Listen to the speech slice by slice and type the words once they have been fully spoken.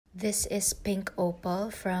This is Pink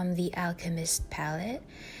Opal from the Alchemist palette,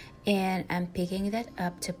 and I'm picking that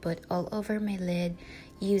up to put all over my lid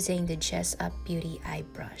using the Jess Up Beauty eye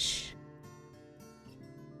brush.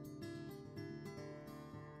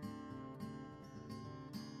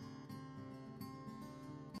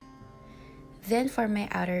 Then for my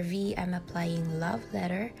outer V, I'm applying Love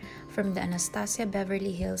Letter from the Anastasia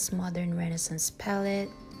Beverly Hills Modern Renaissance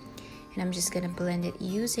palette. And I'm just gonna blend it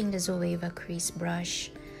using the Zoeva crease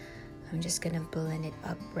brush. I'm just gonna blend it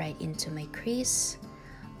up right into my crease.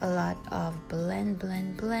 A lot of blend,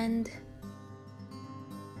 blend, blend.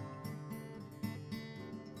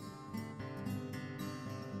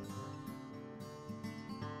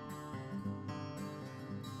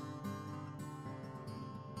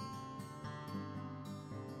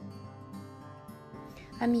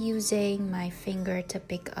 I'm using my finger to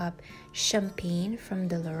pick up Champagne from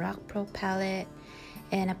the Lorac Pro palette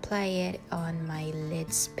and apply it on my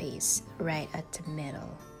lid space right at the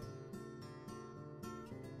middle.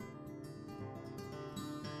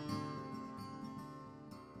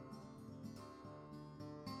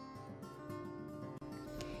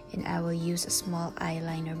 And I will use a small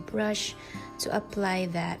eyeliner brush to apply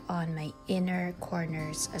that on my inner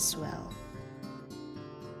corners as well.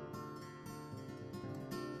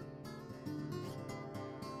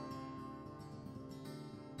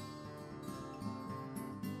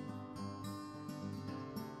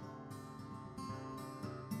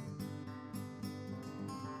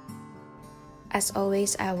 As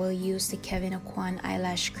always, I will use the Kquinze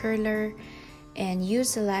eyelash curler and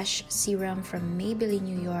use the lash serum from Maybelline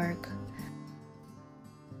New York.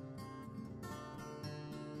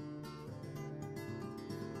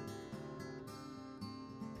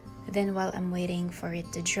 Then while I'm waiting for it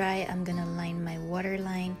to dry, I'm gonna line my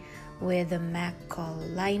waterline with the MAC Kohl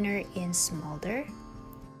liner in Smolder.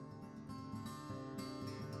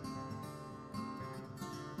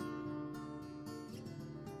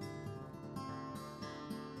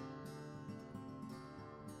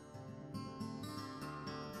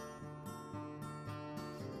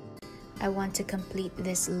 I want to complete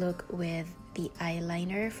this look with the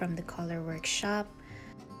eyeliner from the Color Workshop.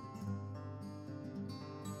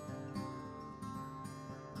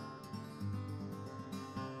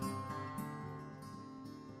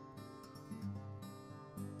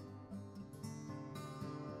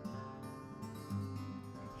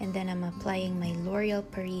 And then I'm applying my L'Oreal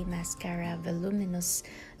Paris Mascara Voluminous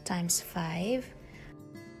 ×5.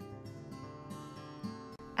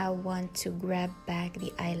 I want to grab back the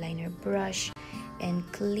eyeliner brush and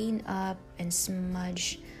clean up and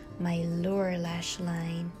smudge my lower lash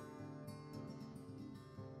line.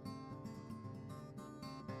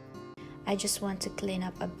 I just want to clean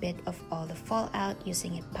up a bit of all the fallout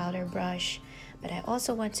using a powder brush, but I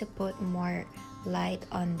also want to put more light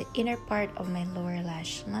on the inner part of my lower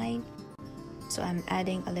lash line. So I'm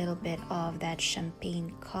adding a little bit of that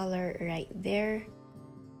champagne color right there.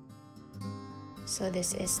 So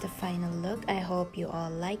this is the final look. I hope you all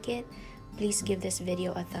like it. Please give this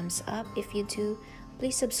video a thumbs up if you do.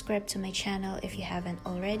 Please subscribe to my channel if you haven't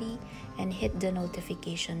already, and hit the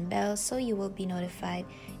notification bell so you will be notified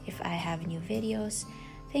if I have new videos.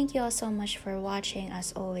 Thank you all so much for watching.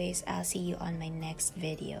 As always, I'll see you on my next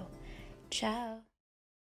video. Ciao!